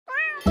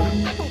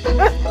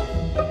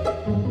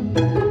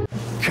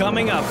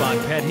Coming up on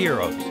Pet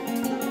Heroes,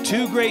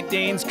 2 Great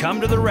Danes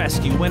come to the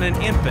rescue when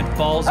an infant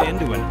falls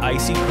into an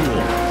icy pool.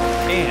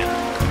 And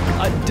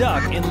a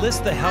duck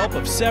enlists the help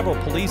of several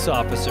police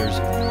officers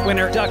when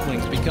her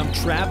ducklings become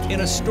trapped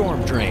in a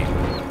storm drain.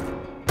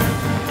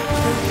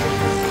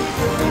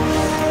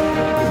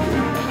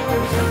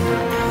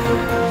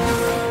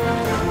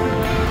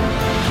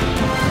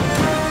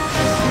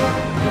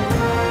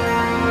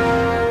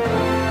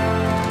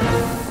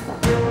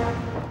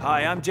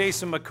 Hi, I'm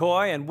Jason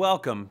McCoy, and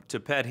welcome to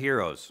Pet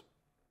Heroes.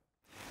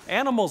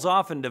 Animals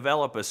often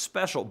develop a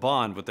special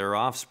bond with their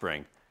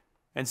offspring,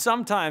 and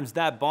sometimes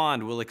that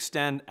bond will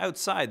extend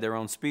outside their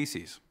own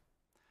species.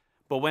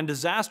 But when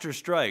disaster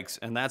strikes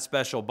and that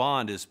special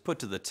bond is put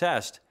to the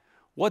test,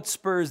 what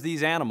spurs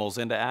these animals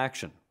into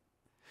action?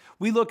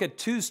 We look at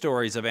 2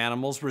 stories of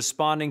animals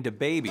responding to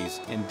babies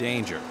in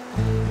danger.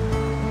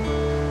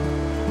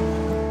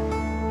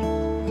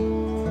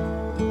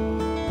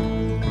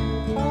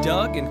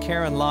 Doug and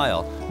Karen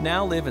Lyle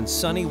now live in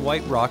sunny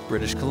White Rock,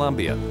 British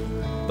Columbia.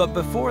 But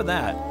before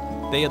that,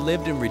 they had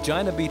lived in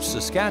Regina Beach,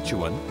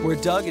 Saskatchewan, where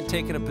Doug had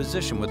taken a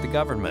position with the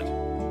government,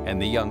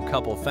 and the young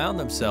couple found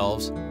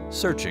themselves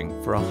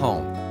searching for a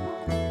home.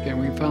 And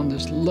we found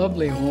this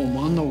lovely home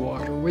on the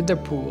water with the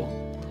pool,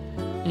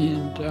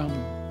 and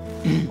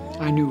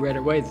I knew right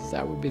away that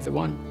that would be the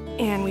one.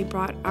 And we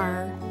brought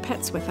our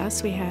pets with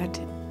us. We had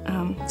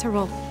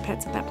several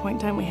pets at that point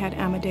in time. We had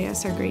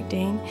Amadeus, our Great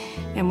Dane,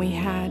 and we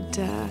had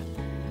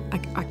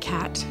a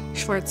cat,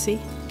 Schwartzy.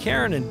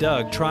 Karen and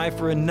Doug try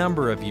for a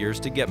number of years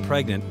to get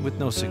pregnant with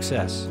no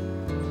success.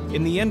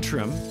 In the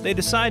interim, they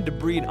decide to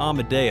breed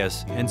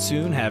Amadeus and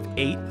soon have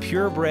 8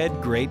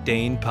 purebred Great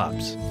Dane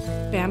pups.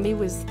 Bambi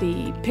was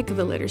the pick of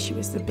the litter. She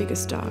was the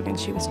biggest dog, and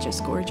she was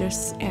just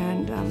gorgeous,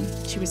 and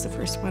she was the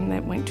first one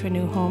that went to a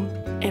new home.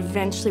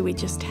 Eventually, we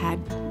just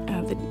had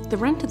the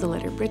runt of the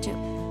litter, Bridget.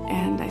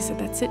 And I said,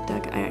 that's it,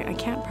 Doug. I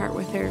can't part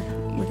with her.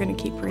 We're going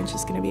to keep her, and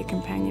she's going to be a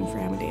companion for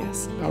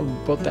Amadeus.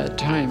 About that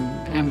time,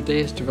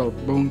 Amadeus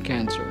developed bone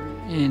cancer,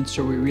 and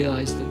so we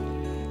realized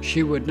that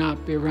she would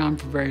not be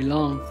around for very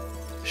long.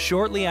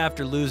 Shortly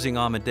after losing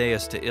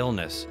Amadeus to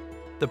illness,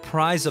 the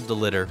prize of the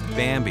litter,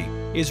 Bambi,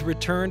 is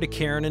returned to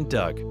Karen and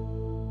Doug.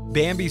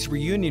 Bambi's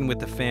reunion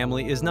with the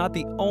family is not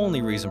the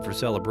only reason for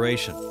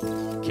celebration.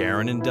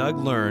 Karen and Doug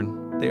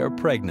learn they are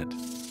pregnant.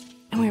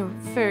 And we were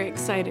very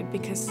excited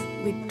because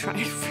we'd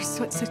tried for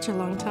such a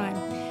long time.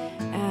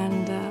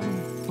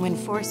 And when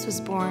Forrest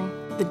was born,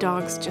 the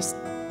dogs just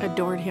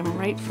adored him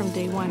right from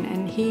day one.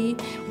 And he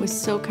was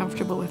so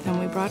comfortable with them.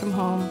 We brought him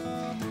home,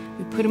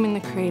 we put him in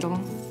the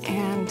cradle,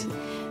 and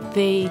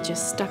they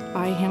just stuck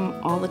by him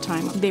all the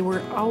time. They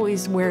were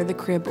always where the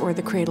crib or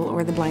the cradle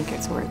or the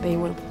blankets were. They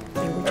were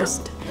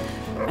just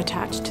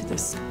attached to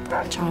this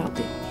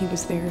child. He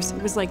was theirs.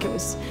 It was like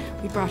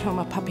we brought home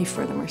a puppy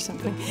for them or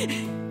something.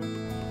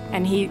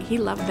 And he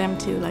loved them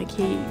too. Like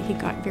he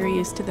got very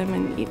used to them,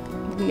 and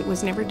it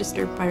was never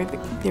disturbed by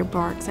their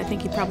barks. I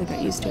think he probably got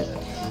used to it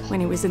when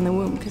he was in the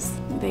womb, because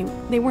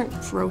they weren't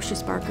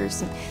ferocious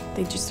barkers, and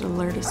they just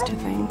alert us to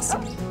things.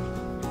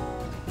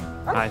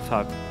 I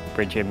thought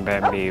Bridget and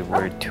Bambi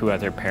were 2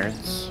 other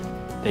parents.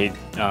 They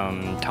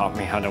taught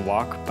me how to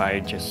walk by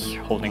just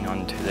holding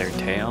on to their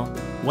tail.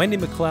 Wendy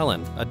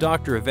McClellan, a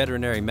doctor of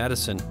veterinary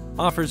medicine,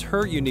 offers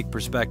her unique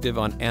perspective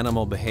on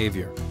animal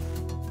behavior.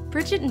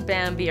 Bridget and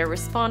Bambi are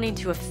responding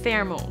to a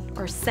pheromone,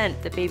 or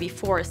scent, that baby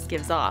Forrest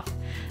gives off.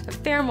 A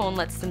pheromone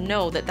lets them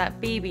know that that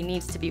baby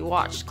needs to be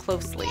watched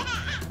closely.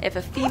 If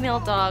a female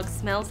dog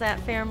smells that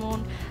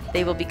pheromone,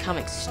 they will become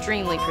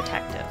extremely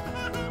protective.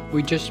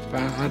 We just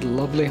had a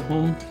lovely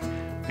home,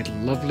 had a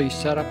lovely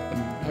setup,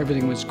 and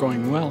everything was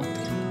going well.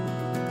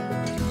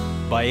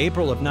 By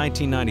April of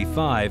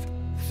 1995,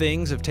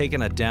 things have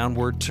taken a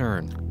downward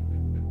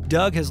turn.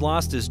 Doug has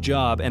lost his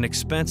job and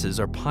expenses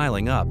are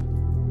piling up.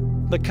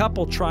 The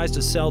couple tries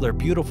to sell their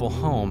beautiful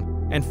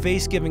home and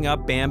face giving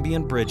up Bambi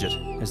and Bridget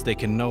as they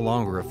can no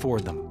longer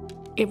afford them.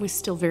 It was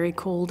still very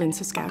cold in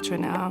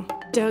Saskatchewan.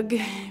 Doug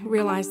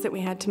realized that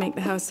we had to make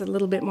the house a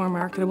little bit more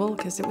marketable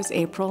because it was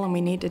April and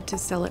we needed to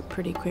sell it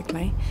pretty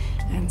quickly.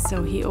 And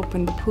so he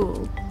opened the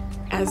pool.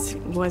 As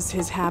was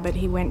his habit,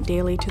 he went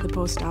daily to the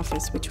post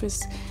office, which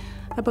was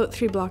about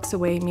 3 blocks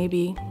away,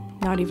 maybe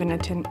not even a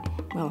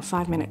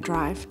 5-minute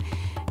drive.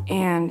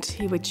 And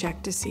he would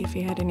check to see if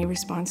he had any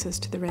responses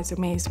to the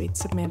resumes we'd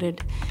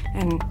submitted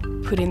and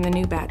put in the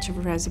new batch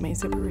of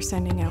resumes that we were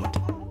sending out.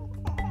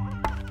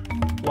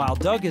 While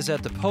Doug is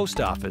at the post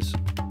office,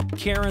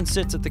 Karen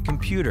sits at the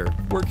computer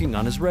working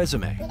on his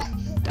resume.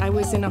 I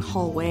was in a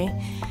hallway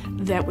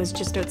that was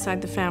just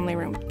outside the family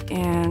room,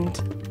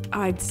 and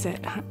I'd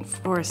set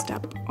Forrest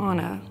up on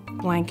a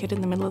blanket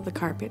in the middle of the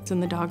carpets,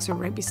 and the dogs were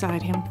right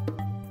beside him.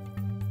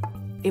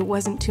 It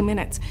wasn't 2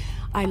 minutes.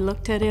 I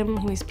looked at him,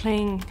 he was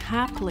playing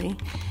happily,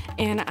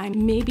 and I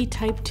maybe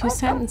typed 2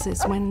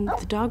 sentences when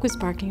the dog was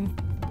barking.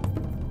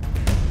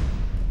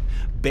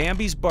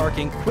 Bambi's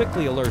barking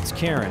quickly alerts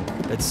Karen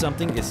that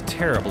something is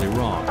terribly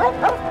wrong.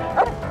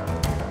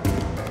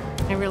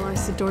 I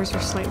realized the doors were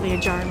slightly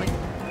ajar, like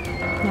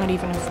not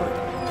even a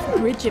foot.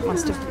 Bridget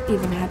must have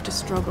even had to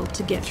struggle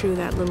to get through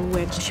that little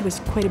wedge. She was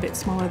quite a bit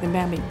smaller than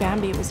Bambi.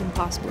 Bambi, it was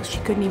impossible. She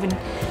could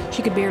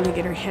barely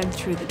get her head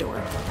through the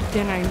door.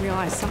 Then I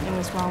realized something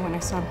was wrong when I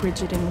saw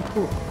Bridget in the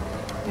pool.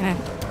 And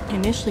I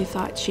initially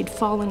thought she'd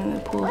fallen in the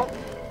pool.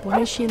 Why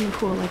is she in the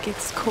pool? Like,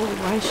 it's cold.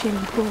 Why is she in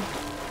the pool?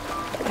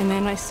 And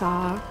then I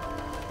saw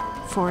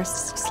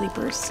Forrest's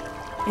sleepers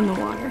in the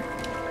water.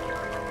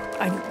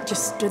 I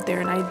just stood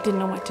there and I didn't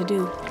know what to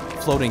do.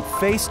 Floating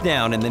face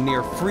down in the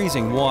near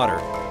freezing water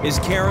is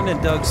Karen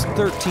and Doug's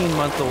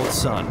 13-month-old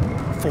son,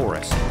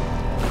 Forrest.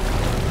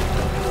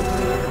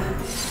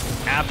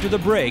 After the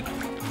break,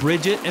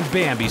 Bridget and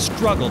Bambi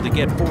struggle to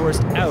get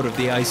Forrest out of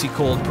the icy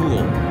cold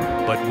pool.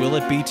 But will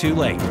it be too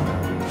late?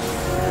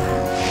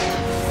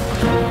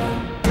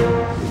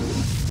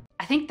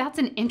 I think that's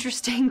an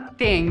interesting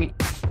thing.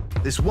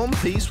 This one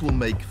piece will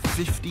make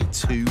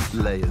 52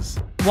 layers.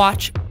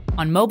 Watch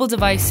on mobile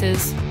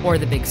devices or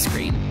the big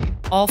screen.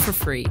 All for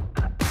free.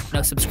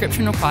 No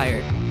subscription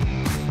required.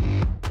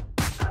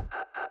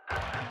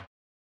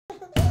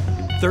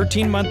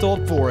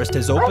 13-month-old Forrest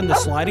has opened the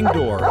sliding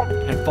door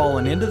and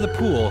fallen into the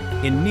pool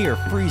in near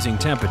freezing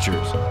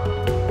temperatures.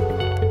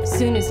 As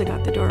soon as I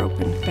got the door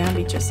open,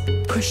 Bambi just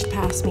pushed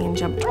past me and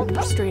jumped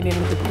straight into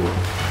the pool.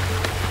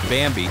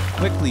 Bambi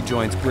quickly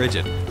joins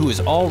Bridget, who is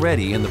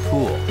already in the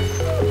pool.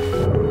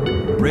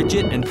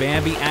 Bridget and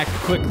Bambi act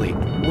quickly,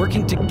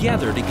 working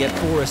together to get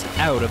Forrest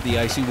out of the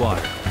icy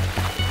water.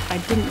 I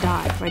didn't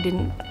dive. I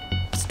didn't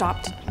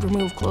stop to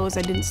remove clothes.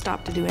 I didn't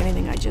stop to do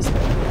anything. I just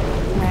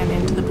ran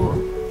into the pool.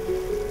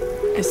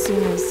 As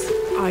soon as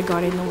I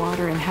got in the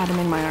water and had him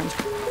in my arms,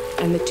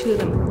 and the two of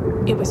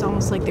them, it was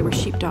almost like they were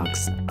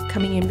sheepdogs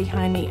coming in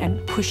behind me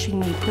and pushing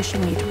me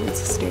towards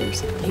the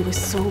stairs. He was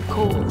so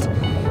cold,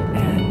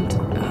 and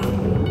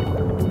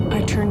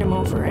I turned him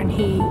over, and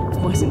he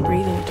wasn't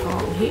breathing at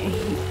all.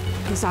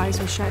 His eyes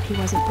were shut. He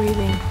wasn't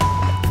breathing,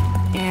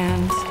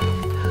 and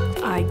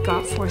I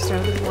got Forrest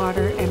out of the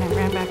water, and I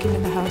ran back into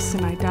the house,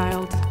 and I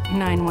dialed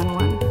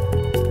 911.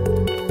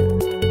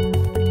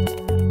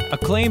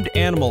 Acclaimed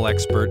animal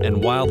expert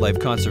and wildlife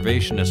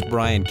conservationist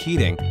Brian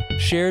Keating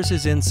shares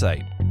his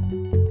insight.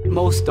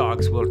 Most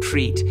dogs will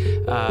treat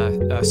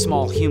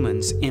small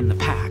humans in the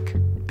pack,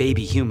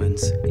 baby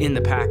humans in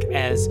the pack,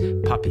 as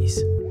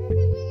puppies.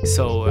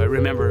 So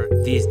remember,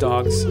 these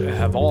dogs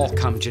have all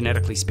come,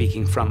 genetically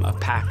speaking, from a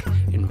pack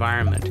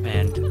environment,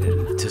 and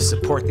to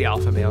support the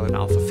alpha male and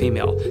alpha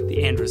female,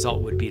 the end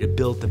result would be to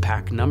build the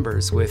pack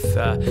numbers with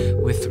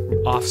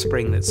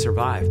offspring that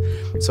survive.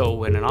 So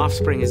when an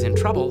offspring is in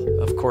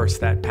trouble, of course,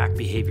 that pack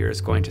behavior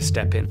is going to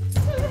step in.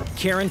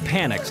 Karen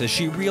panics as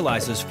she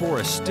realizes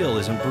Forrest still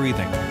isn't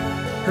breathing.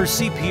 Her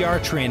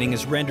CPR training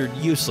is rendered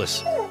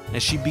useless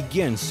as she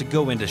begins to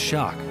go into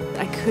shock.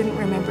 I couldn't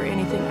remember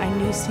anything. I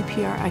knew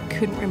CPR. I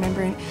couldn't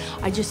remember it.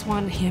 I just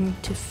wanted him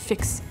to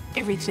fix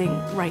everything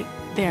right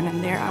then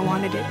and there. I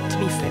wanted it to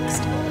be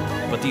fixed.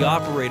 But the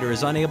operator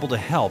is unable to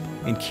help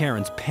in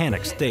Karen's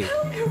panic state.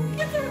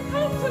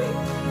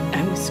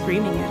 I was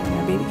screaming at him.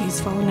 My baby, he's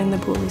fallen in the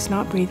pool. He's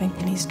not breathing,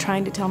 and he's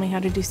trying to tell me how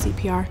to do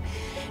CPR.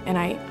 And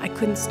I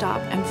couldn't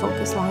stop and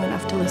focus long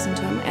enough to listen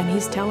to him. And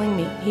he's telling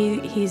me,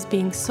 he's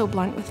being so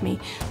blunt with me,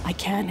 I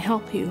can't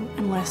help you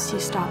unless you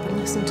stop and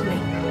listen to me.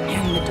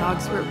 And the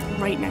dogs were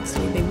right next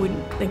to me.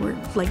 They were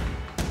like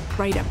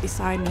right up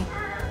beside me.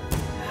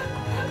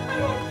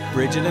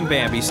 Bridget and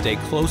Bambi stay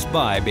close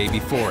by baby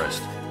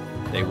Forrest.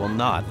 They will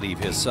not leave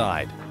his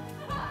side.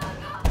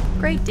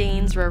 Great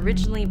Danes were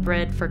originally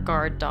bred for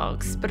guard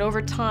dogs, but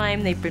over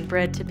time they've been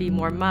bred to be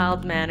more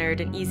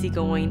mild-mannered and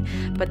easygoing,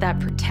 but that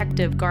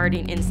protective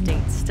guarding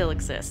instinct still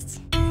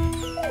exists.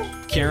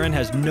 Karen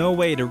has no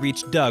way to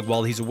reach Doug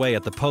while he's away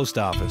at the post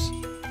office,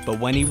 but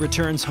when he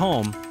returns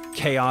home,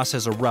 chaos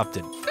has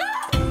erupted.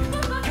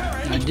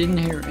 I didn't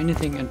hear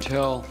anything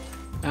until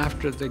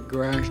after the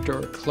garage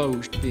door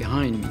closed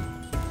behind me.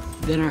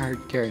 Then I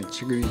heard Karen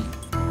scream.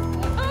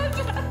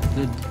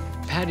 The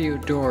patio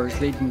doors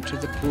leading to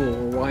the pool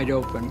were wide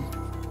open,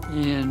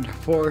 and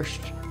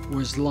Forrest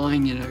was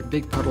lying in a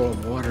big puddle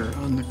of water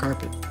on the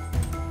carpet.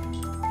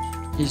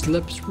 His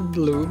lips were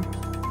blue.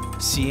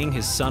 Seeing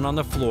his son on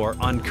the floor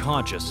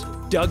unconscious,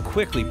 Doug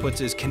quickly puts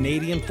his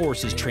Canadian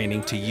Forces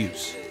training to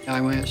use. I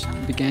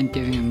began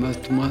giving him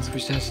mouth-to-mouth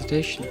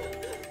resuscitation,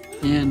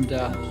 and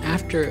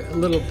after a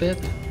little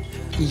bit,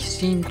 he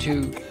seemed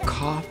to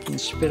cough and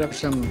spit up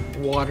some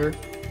water,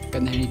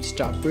 and then he'd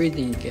stop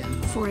breathing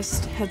again.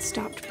 Forrest had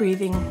stopped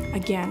breathing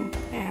again,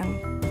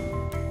 and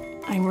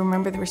I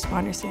remember the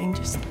responder saying,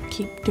 just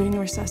keep doing the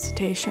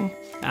resuscitation.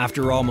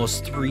 After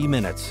almost 3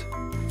 minutes,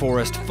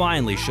 Forrest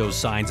finally shows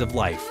signs of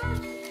life.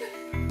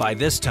 By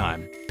this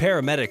time,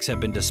 paramedics have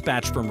been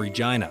dispatched from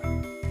Regina,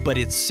 but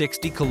it's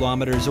 60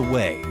 kilometers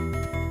away.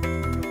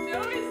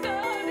 No, he's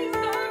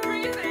not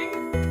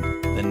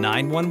breathing. The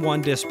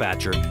 911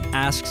 dispatcher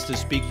asks to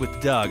speak with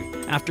Doug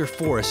after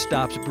Forrest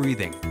stops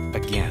breathing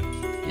again.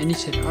 And he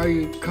said, are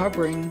you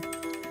covering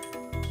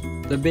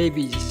the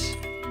baby's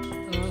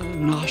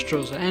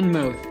nostrils and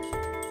mouth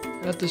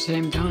at the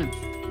same time?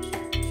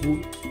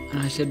 And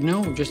I said,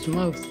 no, just the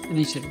mouth. And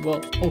he said,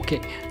 well,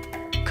 okay,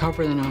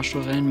 cover the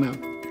nostrils and mouth.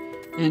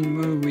 And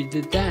when we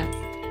did that,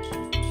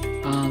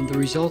 the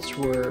results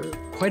were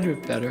quite a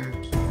bit better.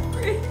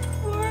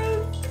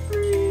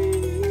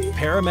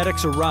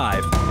 Paramedics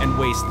arrive and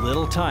waste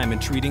little time in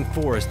treating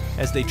Forrest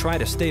as they try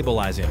to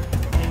stabilize him.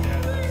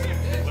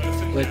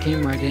 They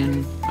came right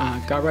in,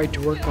 got right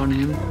to work on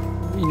him,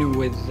 you know,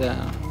 with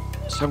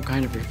some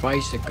kind of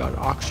device that got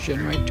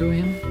oxygen right to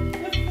him.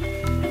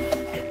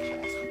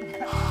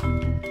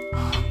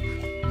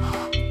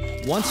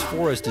 Once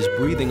Forrest is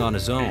breathing on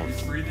his own,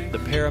 the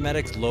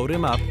paramedics load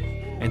him up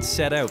and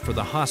set out for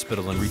the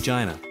hospital in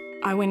Regina.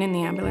 I went in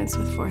the ambulance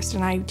with Forrest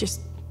and I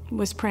just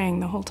was praying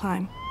the whole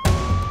time.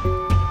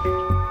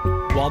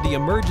 While the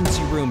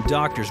emergency room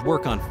doctors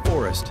work on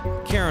Forrest,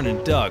 Karen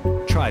and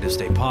Doug try to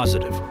stay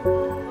positive.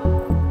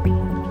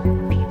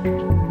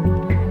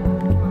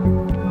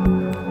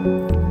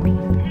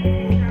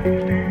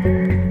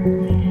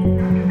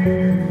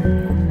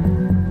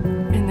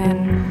 And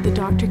then the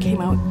doctor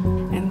came out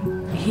and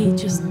he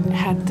just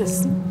had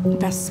this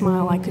best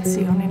smile I could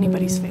see on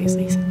anybody's face.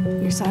 He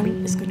said, your son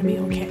is going to be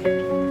okay.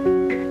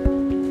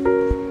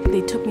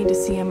 They took me to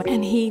see him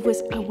and he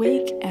was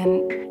awake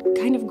and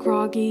kind of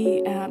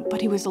groggy,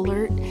 but he was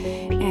alert,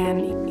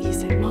 and he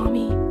said,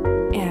 Mommy,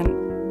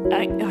 and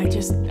I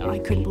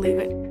couldn't believe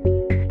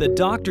it. The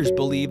doctors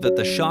believe that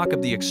the shock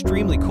of the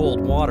extremely cold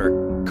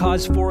water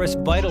caused Forrest's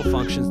vital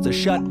functions to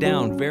shut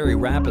down very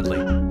rapidly,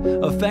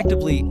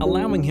 effectively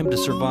allowing him to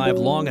survive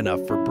long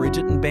enough for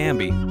Bridget and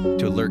Bambi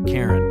to alert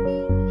Karen.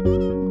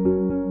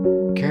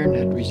 Karen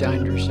had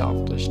resigned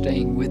herself to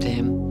staying with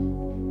him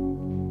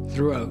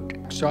throughout,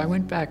 so I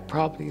went back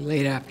probably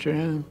late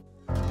afternoon.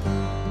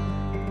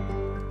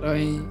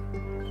 I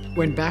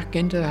went back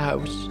into the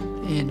house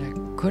and I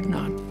could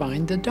not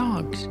find the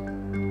dogs.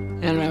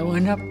 And I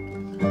went up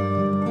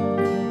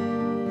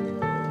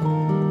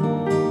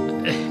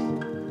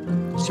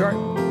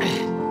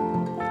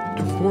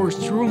to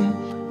Forrest's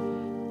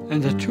room,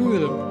 and the two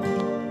of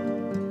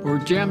them were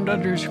jammed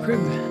under his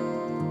crib.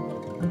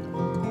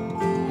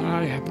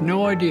 I have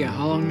no idea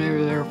how long they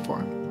were there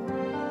for.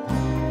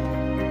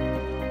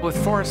 With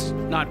Forrest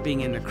not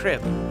being in the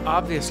crib,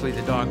 obviously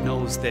the dog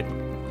knows that,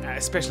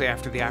 especially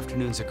after the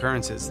afternoon's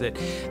occurrences, that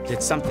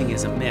something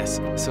is amiss.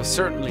 So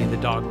certainly the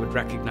dog would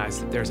recognize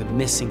that there's a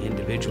missing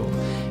individual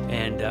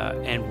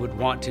and would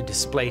want to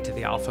display to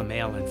the alpha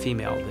male and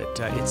female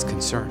that it's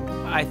concerned.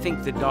 I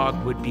think the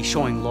dog would be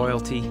showing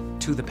loyalty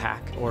to the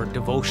pack or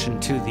devotion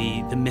to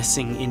the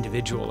missing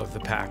individual of the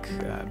pack,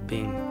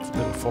 being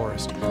little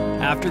Forrest.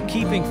 After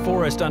keeping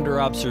Forrest under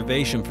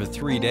observation for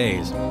 3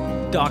 days,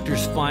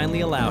 doctors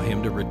finally allow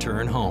him to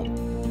return home.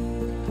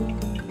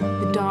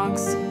 The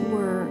dogs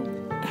were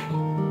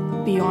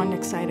beyond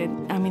excited.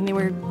 I mean, they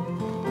were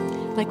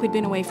like we'd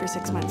been away for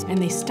 6 months, and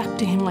they stuck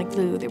to him like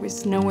glue. There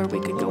was nowhere we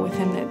could go with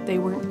him that they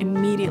were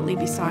immediately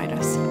beside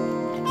us.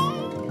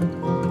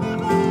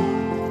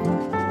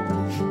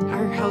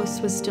 Our house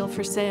was still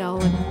for sale,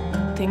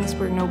 and things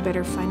were no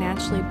better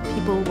financially.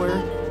 People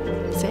were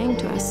saying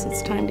to us,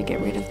 it's time to get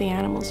rid of the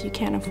animals. You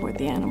can't afford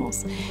the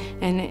animals.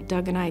 And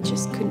Doug and I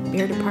just couldn't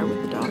bear to part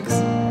with the dogs.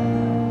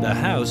 The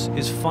house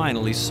is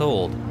finally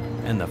sold,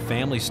 and the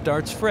family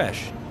starts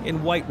fresh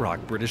in White Rock,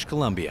 British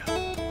Columbia.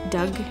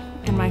 Doug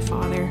and my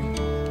father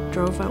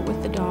drove out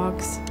with the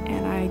dogs,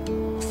 and I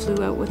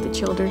flew out with the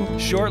children.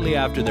 Shortly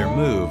after their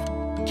move,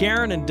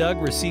 Karen and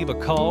Doug receive a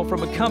call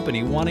from a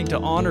company wanting to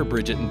honor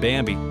Bridget and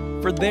Bambi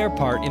for their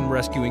part in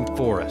rescuing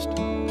Forrest.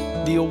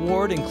 The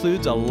award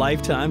includes a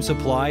lifetime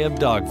supply of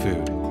dog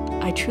food.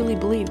 I truly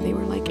believe they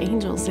were like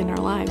angels in our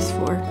lives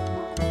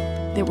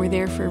that were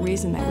there for a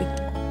reason,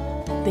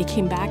 that they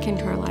came back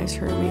into our lives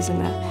for a reason,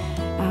 that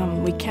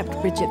we kept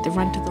Bridget the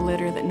runt of the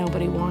litter that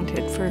nobody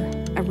wanted for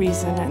a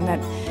reason, and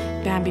that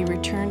Bambi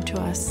returned to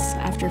us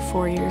after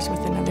 4 years with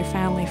another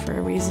family for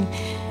a reason,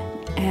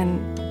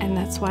 and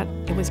that's what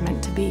it was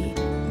meant to be.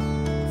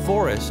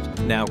 Forrest,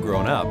 now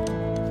grown up,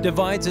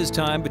 divides his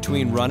time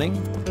between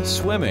running,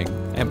 swimming,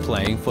 and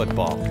playing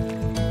football.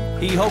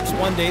 He hopes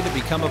one day to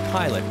become a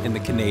pilot in the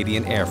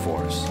Canadian Air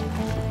Force.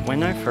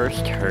 When I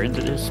first heard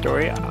this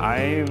story,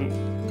 I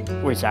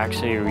was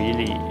actually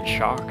really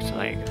shocked.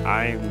 Like,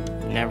 I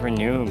never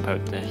knew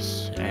about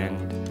this,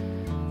 and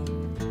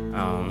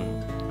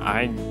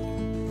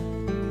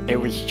it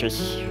was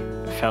just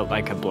felt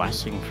like a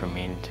blessing for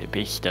me to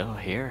be still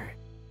here.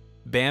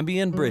 Bambi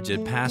and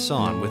Bridget pass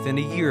on within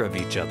a year of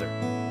each other,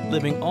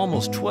 living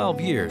almost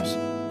 12 years,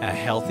 a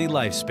healthy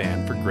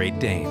lifespan for Great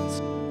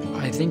Danes.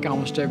 I think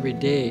almost every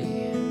day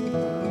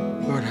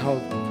about how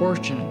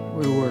fortunate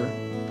we were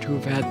to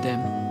have had them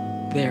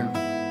there.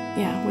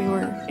 Yeah, we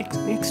were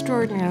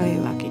extraordinarily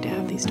lucky to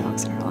have these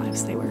dogs in our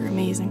lives. They were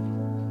amazing.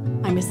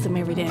 I miss them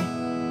every day.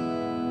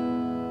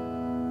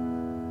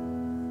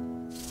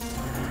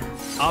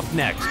 Up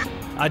next,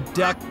 a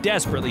duck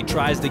desperately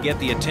tries to get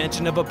the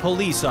attention of a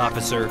police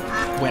officer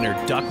when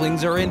her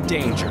ducklings are in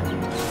danger.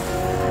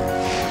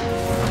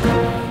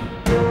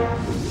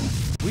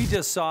 We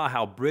just saw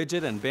how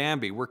Bridget and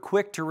Bambi were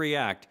quick to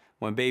react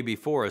when baby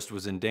Forrest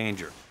was in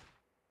danger.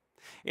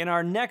 In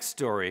our next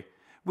story,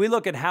 we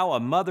look at how a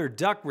mother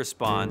duck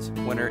responds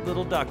when her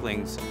little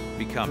ducklings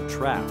become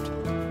trapped.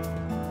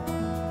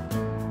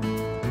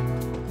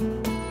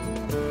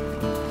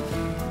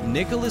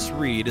 Nicholas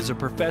Reed is a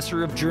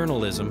professor of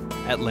journalism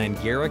at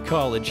Langara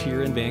College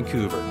here in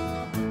Vancouver.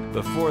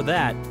 Before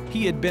that,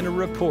 he had been a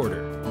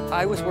reporter.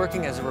 I was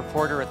working as a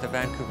reporter at the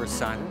Vancouver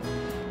Sun.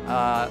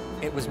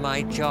 It was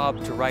my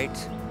job to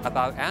write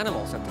about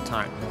animals at the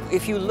time.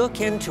 If you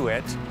look into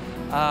it,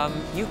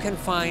 you can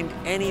find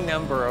any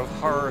number of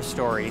horror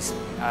stories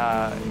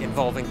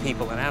involving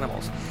people and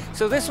animals.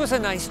 So this was a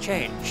nice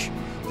change.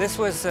 This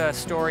was a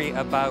story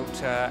about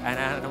an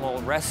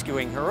animal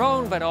rescuing her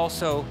own, but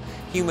also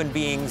human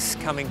beings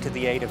coming to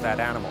the aid of that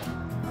animal.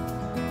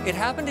 It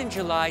happened in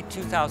July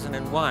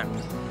 2001,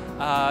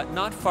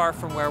 not far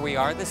from where we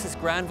are. This is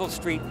Granville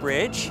Street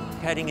Bridge,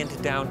 heading into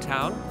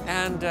downtown.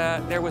 And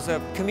there was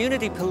a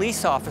community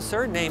police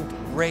officer named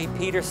Ray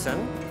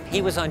Peterson.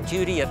 He was on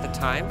duty at the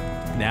time.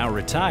 Now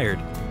retired,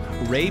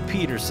 Ray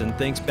Peterson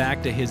thinks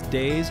back to his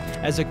days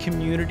as a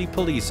community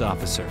police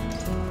officer.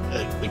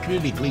 The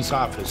community police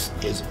office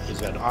is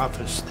an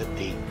office that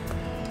the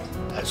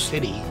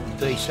city,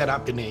 they set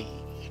up in a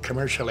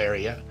commercial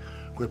area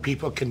where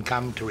people can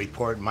come to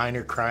report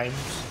minor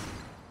crimes.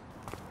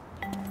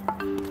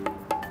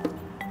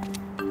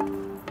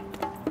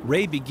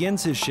 Ray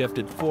begins his shift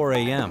at 4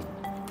 a.m.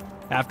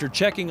 After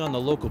checking on the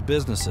local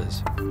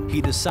businesses,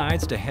 he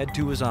decides to head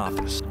to his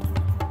office.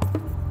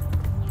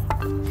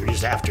 It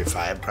was after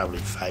 5, probably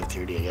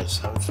 5:30, I guess.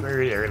 So it's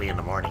very early in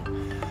the morning.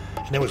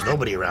 And there was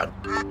nobody around.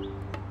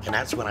 And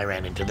that's when I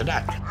ran into the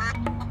duck.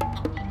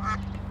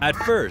 At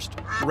first,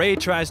 Ray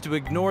tries to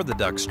ignore the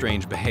duck's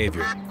strange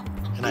behavior.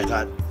 And I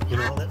thought, you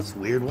know, that's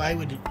weird. Why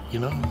would,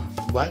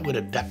 why would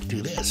a duck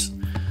do this?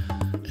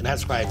 And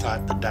that's why I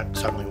thought the duck,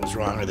 something was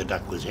wrong or the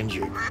duck was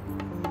injured.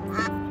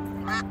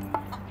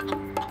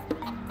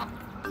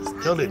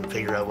 Still didn't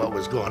figure out what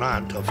was going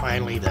on until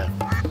finally the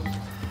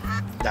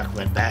duck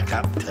went back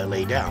up to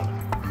lay down.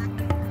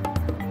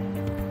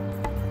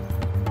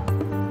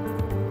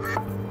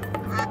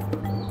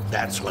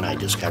 That's when I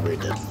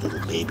discovered that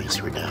little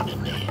babies were down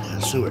in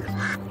the sewer.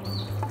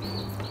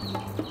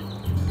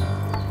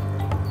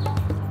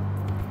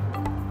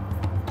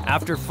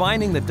 After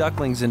finding the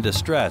ducklings in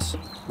distress,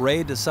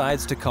 Ray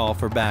decides to call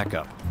for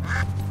backup.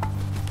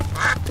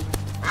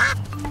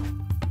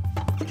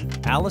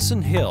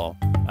 Allison Hill,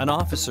 an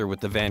officer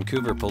with the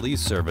Vancouver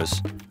Police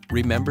Service,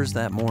 remembers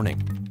that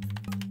morning.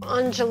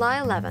 On July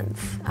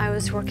 11th, I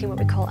was working what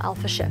we call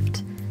Alpha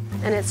Shift,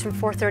 and it's from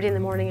 4:30 in the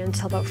morning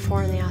until about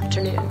 4 in the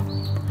afternoon.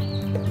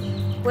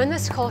 When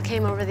this call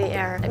came over the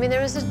air, I mean,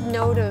 there was a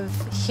note of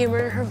humor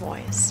in her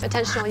voice.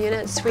 Attention all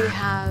units, we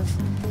have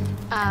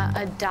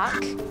a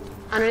duck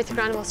underneath the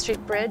Granville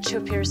Street Bridge who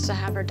appears to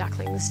have her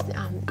ducklings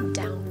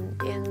down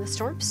in the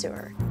storm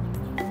sewer.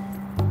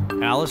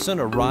 Allison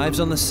arrives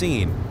on the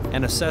scene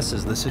and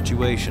assesses the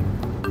situation.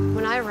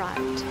 When I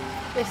arrived,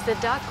 if the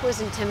duck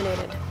was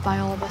intimidated by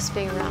all of us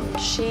being around,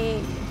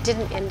 she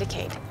didn't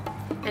indicate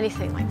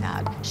anything like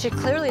that. She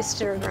clearly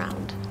stood her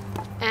ground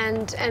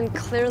and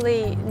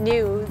clearly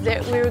knew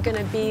that we were going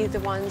to be the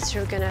ones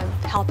who were going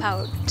to help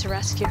out to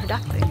rescue her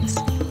ducklings.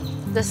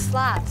 The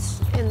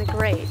slats in the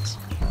grate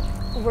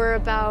were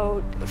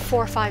about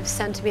 4 or 5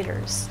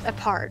 centimeters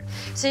apart.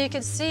 So you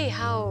could see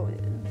how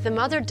the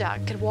mother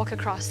duck could walk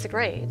across the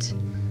grate,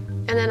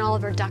 and then all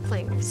of her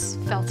ducklings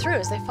fell through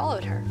as they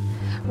followed her.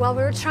 While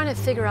we were trying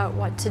to figure out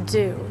what to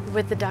do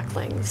with the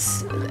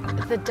ducklings,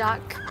 the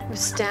duck was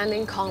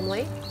standing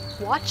calmly,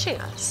 watching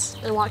us,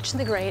 and watching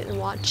the grate and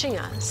watching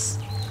us.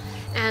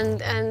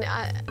 And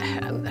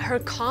her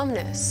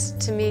calmness,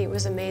 to me,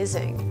 was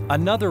amazing.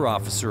 Another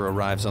officer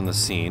arrives on the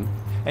scene,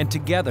 and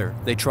together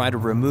they try to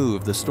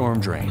remove the storm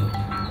drain.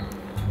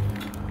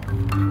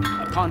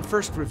 Upon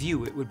first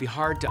review, it would be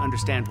hard to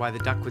understand why the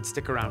duck would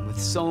stick around with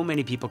so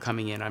many people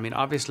coming in. I mean,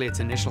 obviously its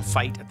initial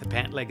fight at the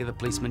pant leg of the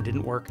policeman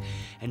didn't work,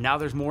 and now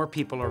there's more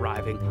people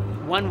arriving.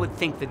 One would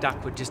think the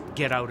duck would just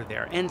get out of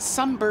there, and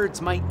some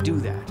birds might do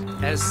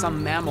that, as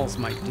some mammals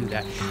might do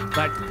that.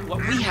 But what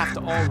we have to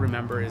all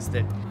remember is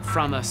that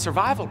from a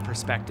survival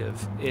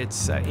perspective,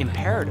 it's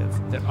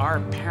imperative that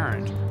our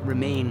parent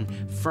remain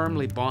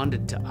firmly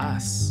bonded to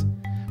us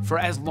for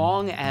as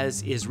long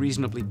as is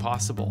reasonably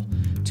possible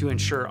to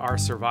ensure our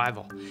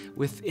survival.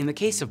 In the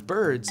case of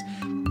birds,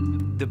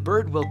 the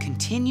bird will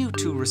continue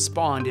to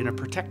respond in a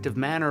protective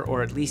manner,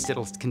 or at least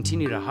it'll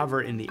continue to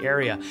hover in the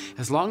area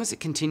as long as it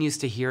continues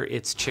to hear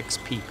its chicks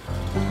peep.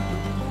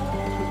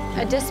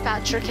 A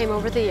dispatcher came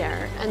over the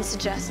air and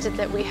suggested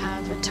that we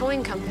have a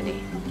towing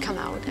company come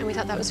out, and we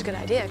thought that was a good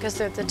idea because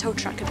the tow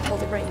truck could pull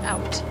the grate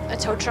out. A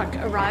tow truck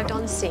arrived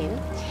on scene,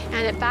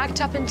 and it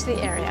backed up into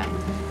the area.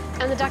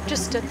 And the duck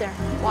just stood there,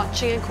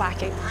 watching and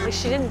quacking. Like,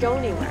 she didn't go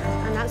anywhere.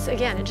 And that's,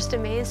 again, it just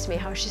amazed me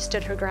how she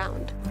stood her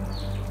ground.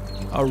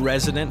 A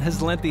resident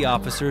has lent the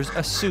officers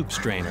a soup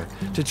strainer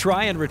to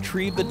try and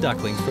retrieve the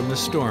ducklings from the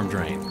storm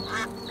drain.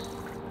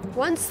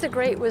 Once the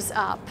grate was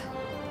up,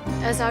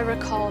 as I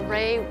recall,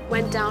 Ray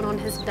went down on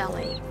his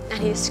belly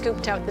and he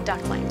scooped out the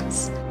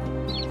ducklings.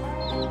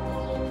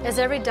 As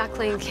every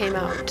duckling came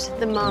out,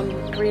 the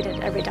mom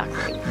greeted every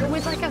duckling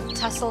with like a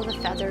tussle of the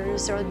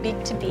feathers or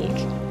beak to beak,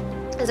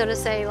 as though to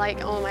say like,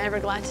 oh, am I ever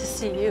glad to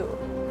see you?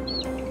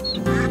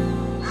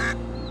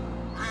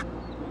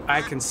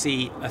 I can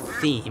see a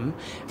theme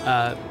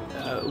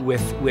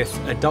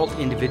with adult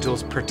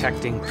individuals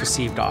protecting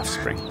perceived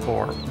offspring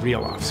or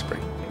real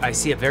offspring. I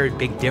see a very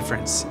big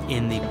difference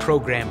in the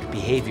programmed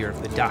behavior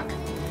of the duck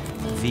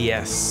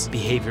vs.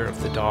 behavior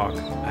of the dog.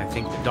 I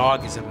think the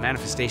dog is a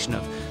manifestation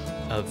of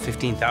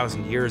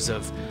 15,000 years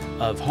of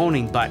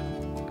honing, but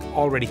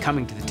already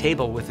coming to the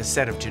table with a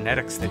set of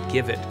genetics that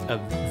give it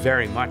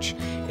very much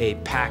a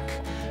pack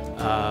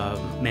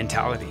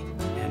mentality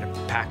and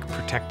a pack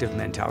protective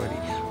mentality.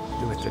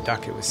 With the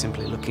duck, it was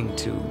simply looking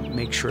to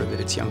make sure that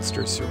its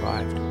youngsters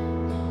survived.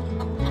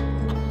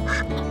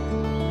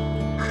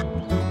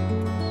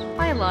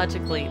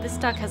 Biologically, this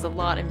duck has a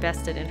lot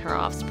invested in her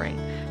offspring.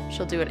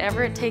 She'll do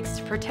whatever it takes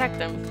to protect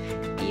them,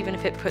 even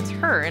if it puts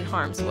her in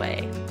harm's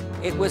way.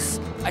 It was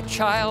a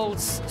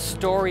child's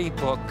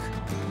storybook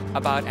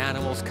about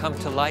animals come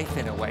to life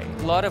in a way.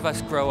 A lot of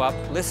us grow up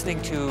listening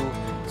to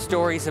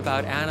stories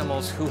about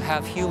animals who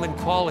have human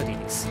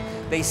qualities.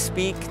 They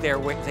speak,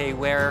 they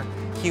wear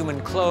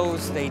human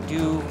clothes, they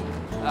do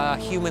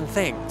human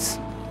things.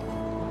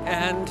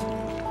 And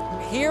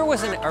here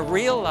was a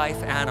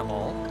real-life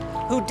animal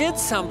who did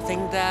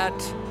something that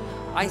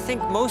I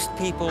think most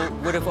people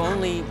would have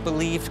only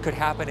believed could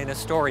happen in a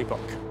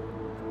storybook.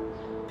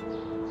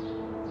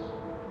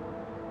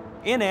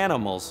 In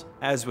animals,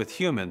 as with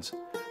humans,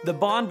 the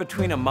bond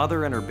between a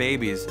mother and her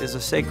babies is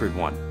a sacred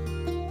one.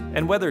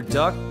 And whether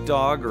duck,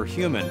 dog, or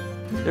human,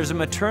 there's a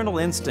maternal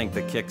instinct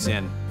that kicks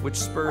in, which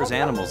spurs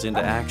animals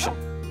into action.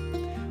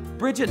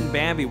 Bridget and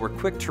Bambi were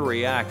quick to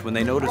react when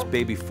they noticed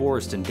baby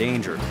Forrest in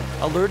danger,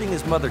 alerting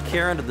his mother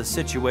Karen to the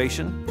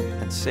situation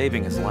and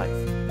saving his life.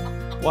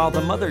 While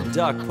the mother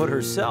duck put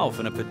herself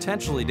in a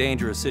potentially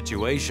dangerous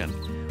situation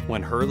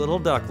when her little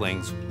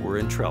ducklings were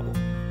in trouble.